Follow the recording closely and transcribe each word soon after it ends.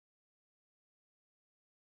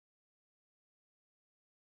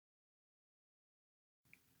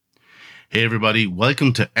Hey everybody,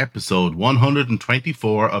 welcome to episode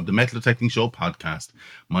 124 of the Metal Detecting Show podcast.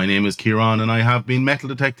 My name is Kieran and I have been metal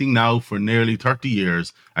detecting now for nearly 30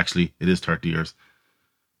 years. Actually, it is 30 years.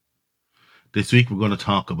 This week we're going to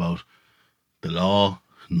talk about the law,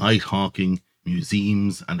 night hawking,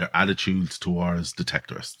 museums and their attitudes towards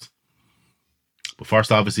detectorists. But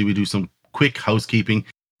first, obviously, we do some quick housekeeping.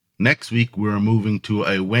 Next week we're moving to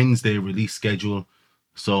a Wednesday release schedule,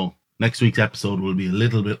 so next week's episode will be a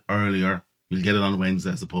little bit earlier. You'll get it on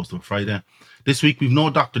Wednesday as opposed to a Friday. This week, we've no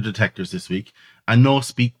Dr. Detectors this week and no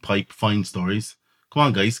Speak Pipe Find Stories. Come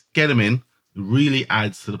on, guys, get them in. It really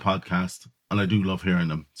adds to the podcast, and I do love hearing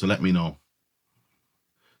them, so let me know.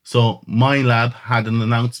 So, Minelab had an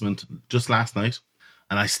announcement just last night,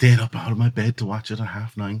 and I stayed up out of my bed to watch it at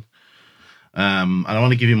 9:30. And I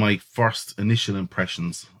want to give you my first initial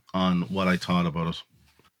impressions on what I thought about it.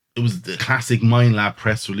 It was the classic Minelab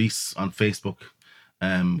press release on Facebook,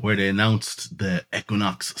 where they announced the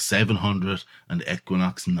Equinox 700 and the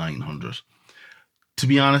Equinox 900. To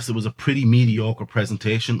be honest, it was a pretty mediocre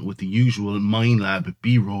presentation with the usual Minelab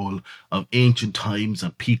B-roll of ancient times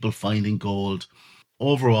and people finding gold.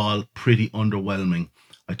 Overall, pretty underwhelming.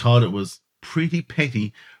 I thought it was pretty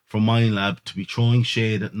petty for Minelab to be throwing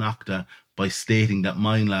shade at Nocta by stating that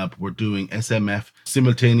Minelab were doing SMF,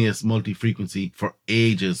 simultaneous multi-frequency, for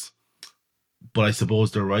ages. But I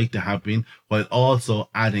suppose they're right, they have been, while also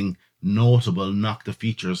adding notable Nocta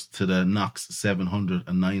features to the Nox 700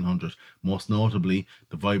 and 900, most notably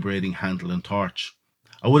the vibrating handle and torch.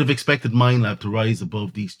 I would have expected Minelab to rise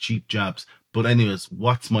above these cheap jabs, but anyways,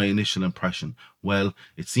 what's my initial impression? Well,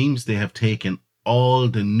 it seems they have taken all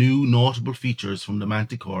the new notable features from the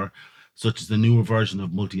Manticore, such as the newer version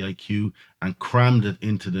of Multi-IQ, and crammed it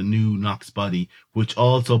into the new Nox body, which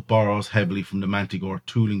also borrows heavily from the Manticore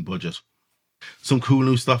tooling budget. Some cool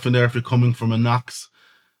new stuff in there if you're coming from a Nox.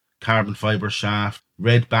 Carbon fiber shaft,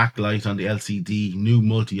 red backlight on the LCD, new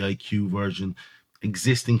Multi-IQ version.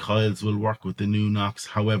 Existing coils will work with the new Nox.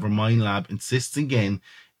 However, Minelab insists again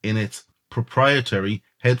in its proprietary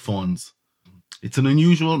headphones. It's an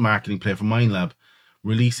unusual marketing play for Minelab,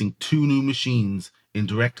 releasing two new machines in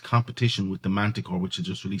direct competition with the Manticore, which was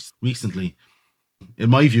just released recently. In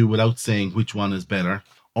my view, without saying which one is better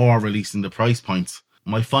or releasing the price points.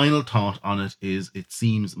 My final thought on it is it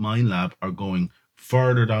seems Minelab are going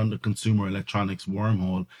further down the consumer electronics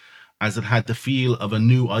wormhole, as it had the feel of a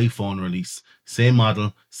new iPhone release. Same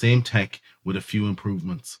model, same tech, with a few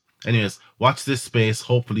improvements. Anyways, watch this space.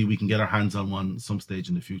 Hopefully we can get our hands on one some stage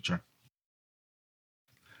in the future.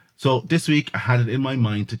 So this week I had it in my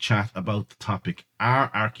mind to chat about the topic,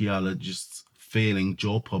 are archaeologists failing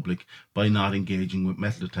Joe Public by not engaging with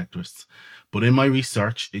metal detectorists? But in my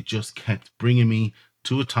research, it just kept bringing me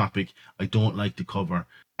to a topic I don't like to cover,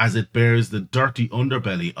 as it bears the dirty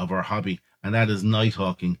underbelly of our hobby, and that is night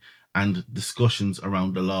hawking and discussions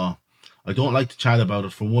around the law. I don't like to chat about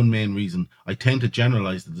it for one main reason. I tend to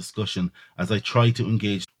generalize the discussion as I try to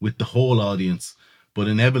engage with the whole audience, but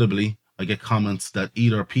inevitably I get comments that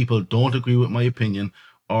either people don't agree with my opinion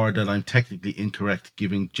or that I'm technically incorrect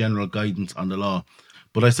giving general guidance on the law.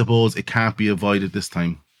 But I suppose it can't be avoided this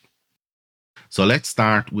time. So let's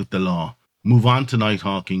start with the law, move on to night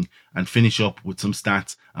hawking, and finish up with some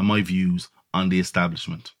stats and my views on the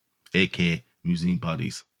establishment, aka museum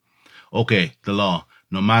bodies. Okay, the law.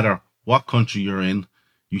 No matter what country you're in,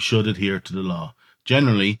 you should adhere to the law.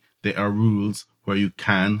 Generally, there are rules where you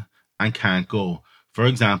can and can't go. For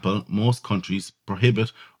example, most countries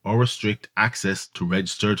prohibit or restrict access to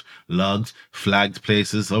registered, logged, flagged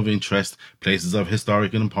places of interest, places of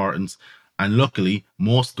historical importance, and luckily,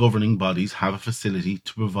 most governing bodies have a facility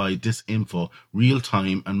to provide this info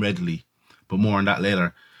real-time and readily. But more on that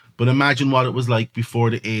later. But imagine what it was like before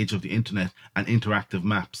the age of the internet and interactive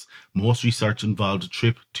maps. Most research involved a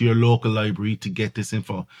trip to your local library to get this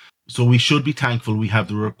info. So we should be thankful we have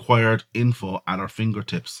the required info at our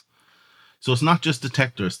fingertips. So it's not just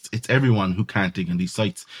detectorists, it's everyone who can't dig in these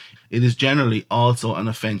sites. It is generally also an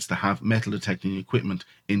offence to have metal detecting equipment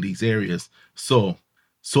in these areas. So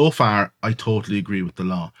far, I totally agree with the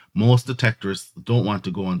law. Most detectorists don't want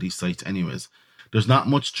to go on these sites anyways. There's not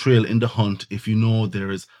much thrill in the hunt if you know there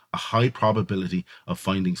is a high probability of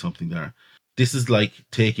finding something there. This is like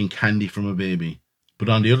taking candy from a baby. But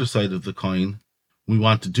on the other side of the coin, we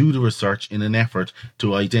want to do the research in an effort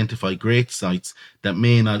to identify great sites that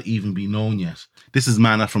may not even be known yet. This is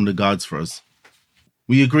manna from the gods for us.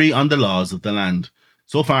 We agree on the laws of the land.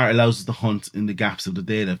 So far, it allows us to hunt in the gaps of the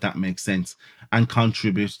data, if that makes sense, and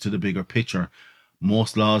contribute to the bigger picture.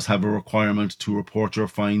 Most laws have a requirement to report your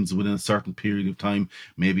fines within a certain period of time,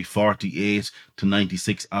 maybe 48 to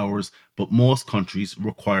 96 hours, but most countries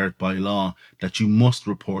require it by law that you must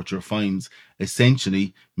report your fines,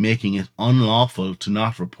 essentially making it unlawful to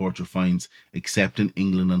not report your fines, except in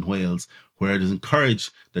England and Wales, where it is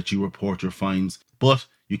encouraged that you report your fines, but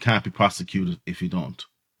you can't be prosecuted if you don't.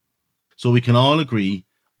 So we can all agree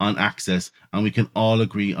on access, and we can all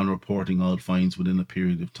agree on reporting all fines within a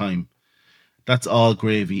period of time. That's all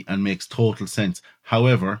gravy and makes total sense.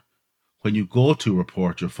 However, when you go to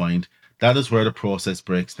report your fine, that is where the process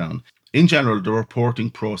breaks down. In general, the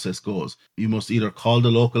reporting process goes: you must either call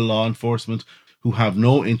the local law enforcement, who have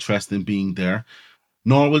no interest in being there,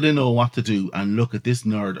 nor will they know what to do, and look at this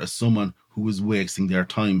nerd as someone who is wasting their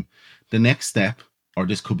time. The next step, or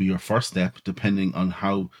this could be your first step, depending on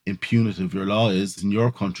how impunitive your law is in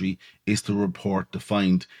your country, is to report the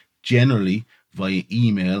fine, generally via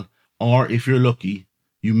email, or if you're lucky,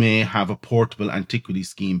 you may have a portable antiquity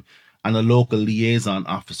scheme and a local liaison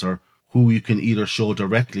officer who you can either show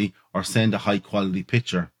directly or send a high quality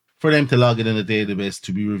picture for them to log it in a database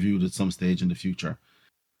to be reviewed at some stage in the future.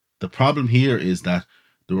 The problem here is that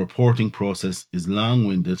the reporting process is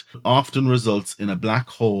long-winded, often results in a black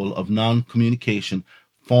hole of non-communication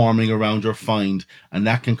forming around your find, and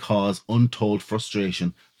that can cause untold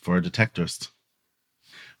frustration for a detectorist.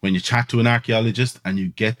 When you chat to an archaeologist and you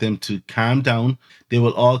get them to calm down, they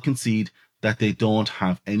will all concede that they don't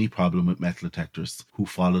have any problem with metal detectors who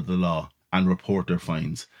follow the law and report their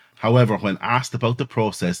finds. However, when asked about the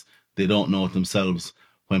process, they don't know it themselves.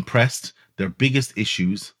 When pressed, their biggest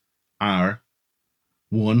issues are: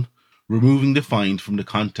 1. Removing the find from the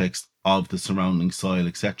context of the surrounding soil,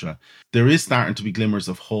 etc. There is starting to be glimmers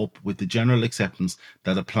of hope with the general acceptance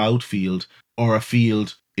that a ploughed field, or a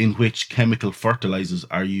field in which chemical fertilizers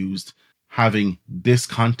are used, having this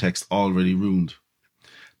context already ruined.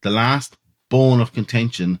 The last bone of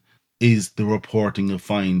contention is the reporting of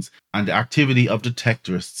finds and the activity of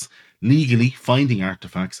detectorists legally finding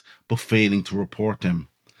artifacts but failing to report them.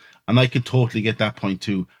 And I can totally get that point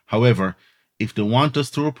too. However, if they want us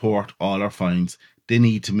to report all our finds, they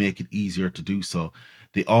need to make it easier to do so.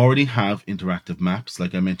 They already have interactive maps,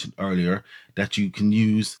 like I mentioned earlier, that you can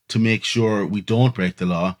use to make sure we don't break the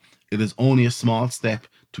law. It is only a small step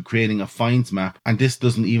to creating a finds map, and this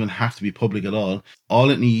doesn't even have to be public at all. All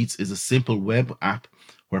it needs is a simple web app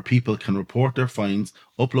where people can report their finds,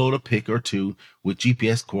 upload a pic or two with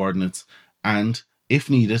GPS coordinates, and, if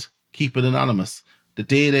needed, keep it anonymous. The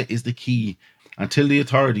data is the key until the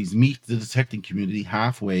authorities meet the detecting community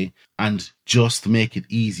halfway and just make it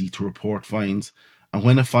easy to report finds. And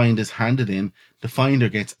when a find is handed in, the finder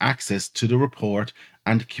gets access to the report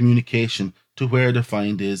and communication to where the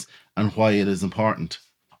find is and why it is important.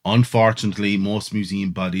 Unfortunately, most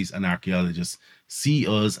museum bodies and archaeologists see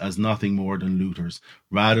us as nothing more than looters,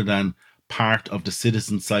 rather than part of the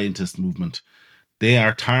citizen scientist movement. They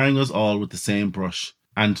are tarring us all with the same brush,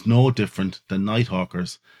 and no different than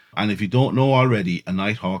nighthawkers. And if you don't know already, a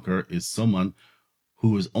nighthawker is someone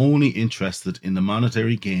who is only interested in the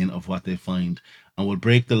monetary gain of what they find and will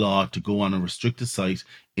break the law to go on a restricted site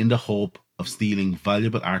in the hope of stealing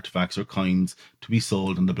valuable artifacts or coins to be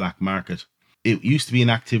sold on the black market. It used to be an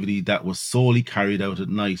activity that was solely carried out at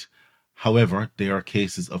night. However, there are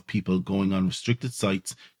cases of people going on restricted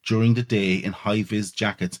sites during the day in high-vis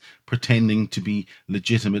jackets, pretending to be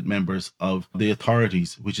legitimate members of the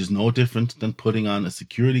authorities, which is no different than putting on a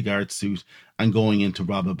security guard suit and going in to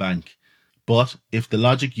rob a bank. But if the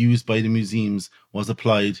logic used by the museums was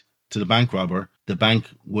applied to the bank robber, the bank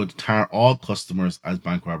would tar all customers as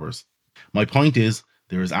bank robbers. My point is,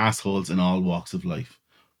 there is assholes in all walks of life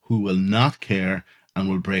who will not care and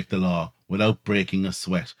will break the law without breaking a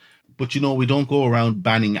sweat. But we don't go around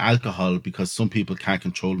banning alcohol because some people can't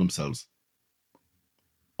control themselves.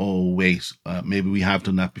 Oh, wait, maybe we have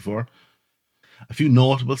done that before. A few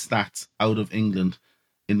notable stats out of England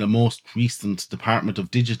in the most recent Department of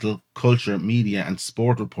Digital, Culture, Media and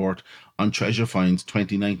Sport report on treasure finds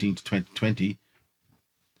 2019 to 2020.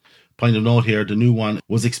 Point of note here, the new one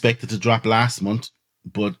was expected to drop last month,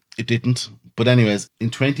 but it didn't. But anyways, in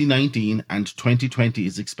 2019 and 2020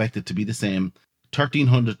 is expected to be the same.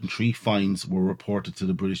 1,303 finds were reported to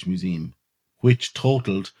the British Museum, which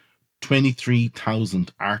totaled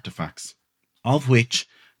 23,000 artifacts, of which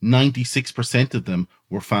 96% of them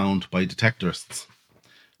were found by detectorists.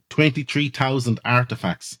 23,000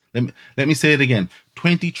 artifacts. Let me say it again.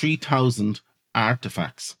 23,000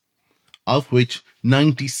 artifacts, of which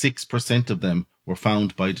 96% of them were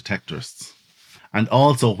found by detectorists. And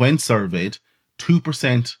also, when surveyed,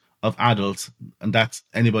 2% of adults, and that's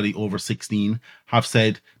anybody over 16, have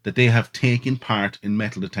said that they have taken part in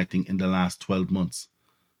metal detecting in the last 12 months.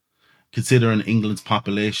 Considering England's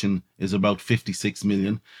population is about 56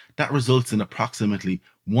 million, that results in approximately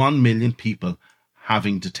 1 million people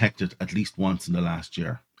having detected at least once in the last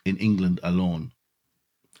year in England alone.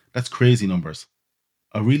 That's crazy numbers.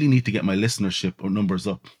 I really need to get my listenership or numbers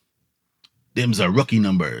up. Them's are rookie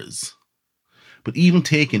numbers. But even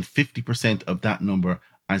taking 50% of that number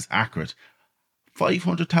as accurate,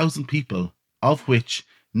 500,000 people, of which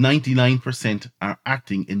 99% are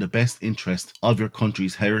acting in the best interest of your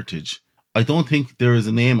country's heritage. I don't think there is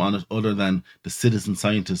a name on it other than the citizen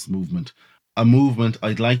scientist movement, a movement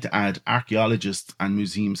I'd like to add archaeologists and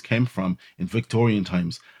museums came from in Victorian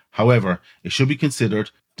times. However, it should be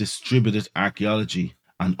considered distributed archaeology,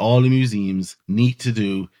 and all the museums need to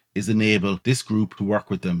do is enable this group to work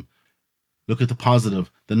with them. Look at the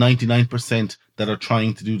positive, the 99% that are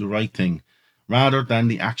trying to do the right thing, rather than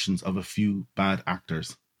the actions of a few bad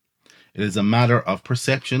actors. It is a matter of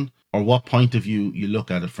perception or what point of view you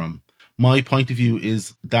look at it from. My point of view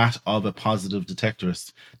is that of a positive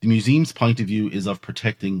detectorist. The museum's point of view is of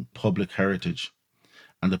protecting public heritage.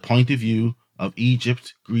 And the point of view of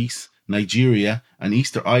Egypt, Greece, Nigeria, and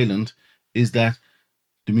Easter Island is that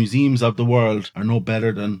the museums of the world are no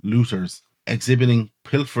better than looters, exhibiting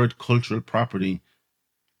pilfered cultural property,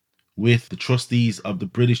 with the trustees of the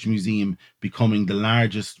British Museum becoming the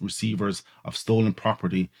largest receivers of stolen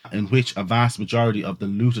property, in which a vast majority of the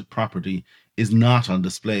looted property is not on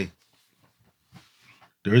display.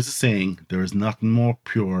 There is a saying, there is nothing more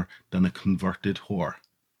pure than a converted whore.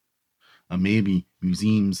 And maybe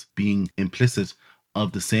museums being implicit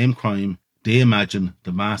of the same crime they imagine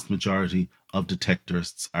the vast majority of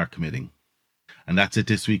detectorists are committing. And that's it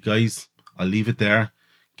this week, guys. I'll leave it there.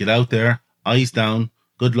 Get out there, eyes down,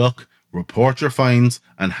 good luck, report your finds,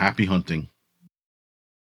 and happy hunting.